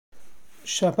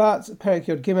Shabbat, Perek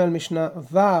Yod Gimel, Mishnah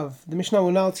Vav. The Mishnah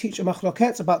will now teach a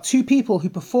machloket about two people who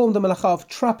perform the melacha of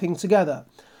trapping together.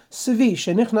 Sivi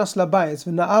shenichnas labayis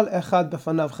v'na'al echad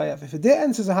b'fanav chayav. If a deer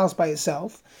enters a house by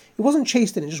itself, it wasn't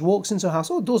chased in; it just walks into a house.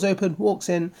 Oh, door's open, walks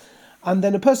in, and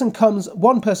then one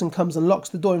person comes and locks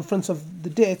the door in front of the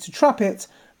deer to trap it.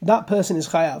 That person is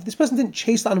chayav. This person didn't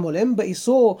chase the animal in, but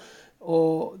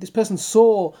this person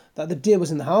saw that the deer was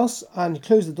in the house and he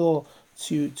closed the door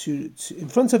to in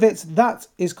front of it. That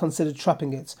is considered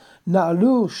trapping it.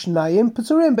 Na'alu shnayim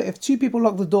paturim. But if two people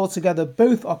lock the door together,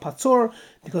 both are patur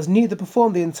because neither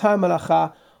perform the entire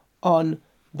melacha on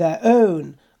their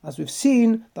own. As we've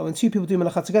seen, that when two people do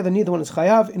melacha together, neither one is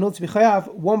chayav. In order to be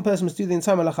chayav, one person must do the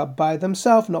entire melacha by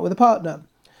themselves, not with a partner.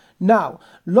 Now,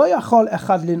 lo yachol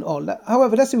echad lin'ol.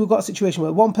 However, let's say we've got a situation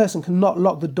where one person cannot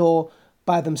lock the door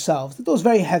by themselves. The door's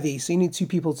very heavy, so you need two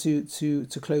people to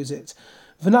close it.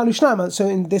 So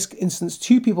in this instance,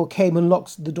 two people came and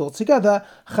locked the door together.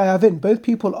 Chayavin, both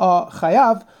people are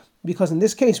chayav, because in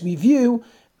this case we view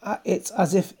it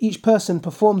as if each person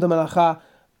performed the melacha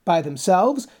by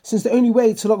themselves. Since the only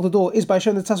way to lock the door is by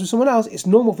showing the task with someone else, it's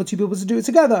normal for two people to do it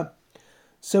together.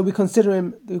 So we consider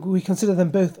them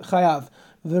both chayav.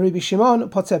 Rabbi Shimon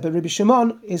poteh, but Rabbi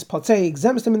Shimon is poteh,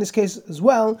 exempts them in this case as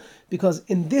well, because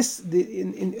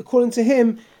according to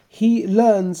him, he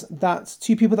learns that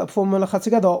two people that perform melacha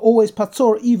together are always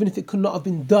patur, even if it could not have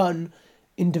been done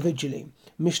individually.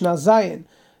 Mishnah Zayin.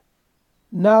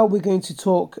 Now we're going to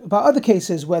talk about other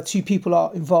cases where two people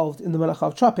are involved in the melacha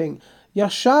of trapping.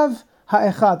 Yashav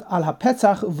ha'echad al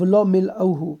ha'petach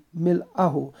v'lo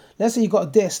mil'ahu. Let's say you've got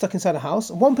a deer stuck inside a house,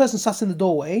 and one person sat in the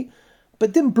doorway,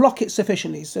 but didn't block it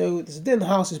sufficiently. So there's a deer in the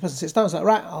house, this person sits down, it's like,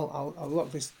 right, I'll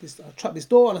lock this, I'll trap this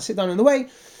door, and I'll sit down in the way.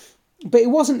 But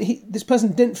it wasn't. This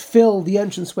person didn't fill the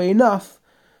entranceway enough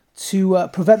to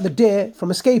prevent the deer from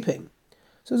escaping.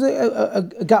 So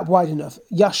there's a gap wide enough.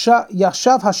 Yashav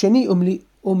hasheni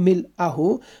umil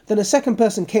ahu. Then a second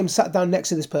person came, sat down next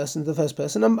to this person, the first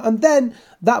person, and then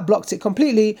that blocked it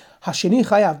completely. Hasheni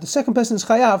chayav. The second person is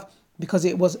chayav because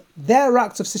it was their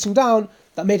act of sitting down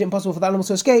that made it impossible for the animal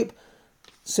to escape.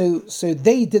 So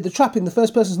they did the trapping. The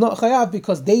first person is not chayav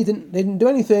because they didn't do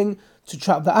anything to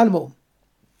trap the animal.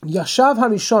 Yashav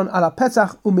harishon ala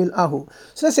petach umil'ahu.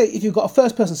 So let's say if you've got a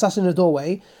first person sat in the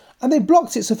doorway and they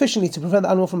blocked it sufficiently to prevent the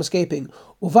animal from escaping.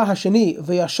 Uva hasheni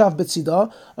v'yashav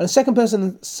betzidah. And the second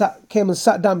person came and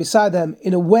sat down beside them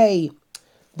in a way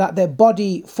that their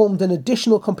body formed an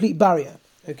additional complete barrier.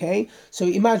 Okay, so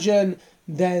imagine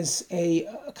there's a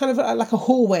kind of like a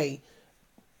hallway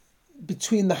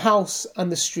between the house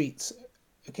and the street.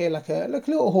 Okay, like a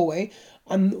little hallway,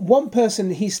 and one person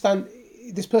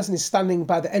this person is standing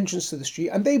by the entrance to the street,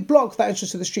 and they block that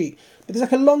entrance to the street. But there's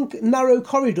like a long, narrow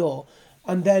corridor,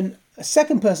 and then a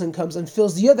second person comes and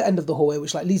fills the other end of the hallway,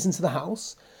 which like leads into the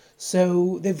house.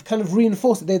 So they've kind of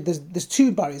reinforced it. There's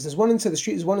two barriers. There's one into the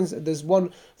street. There's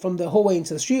one from the hallway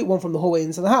into the street, one from the hallway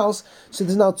into the house. So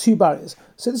there's now two barriers.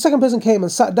 So the second person came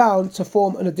and sat down to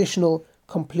form an additional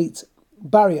complete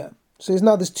barrier. So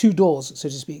there's two doors, so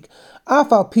to speak. So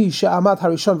the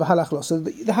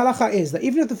halacha is that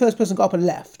even if the first person got up and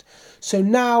left, so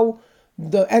now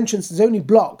the entrance is only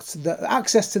blocked, the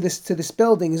access to this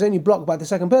building is only blocked by the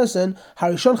second person.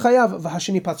 Harishon chayav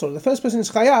v'hashini patur. The first person is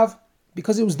chayav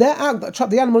because it was their act that trapped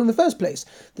the animal in the first place.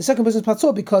 The second person is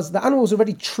patur because the animal was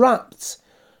already trapped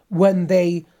when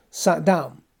they sat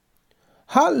down.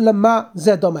 To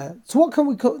what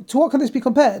can this be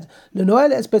compared?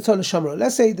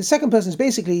 Let's say the second person is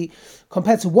basically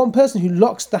compared to one person who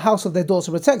locks the house of their door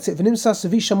to protect it. A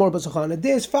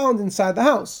deer is found inside the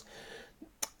house.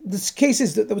 This case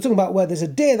is that we're talking about where there's a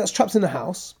deer that's trapped in the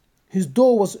house, whose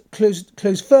door was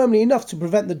closed firmly enough to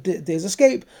prevent the deer's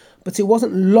escape, but it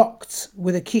wasn't locked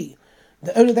with a key.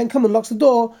 The owner then comes and locks the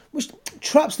door, which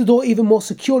traps the door even more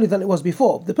securely than it was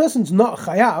before. The person's not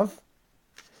chayav,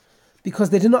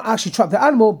 because they did not actually trap the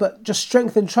animal, but just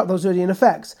strengthened the trap that was already in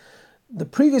effect. The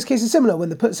previous case is similar. When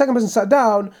the second person sat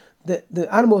down, the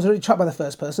animal was already trapped by the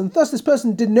first person. Thus, this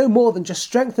person did no more than just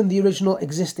strengthen the original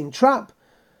existing trap.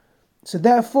 So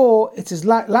therefore, it is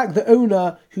like the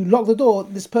owner who locked the door,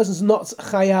 this person's not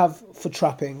chayav for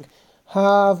trapping.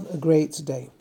 Have a great day.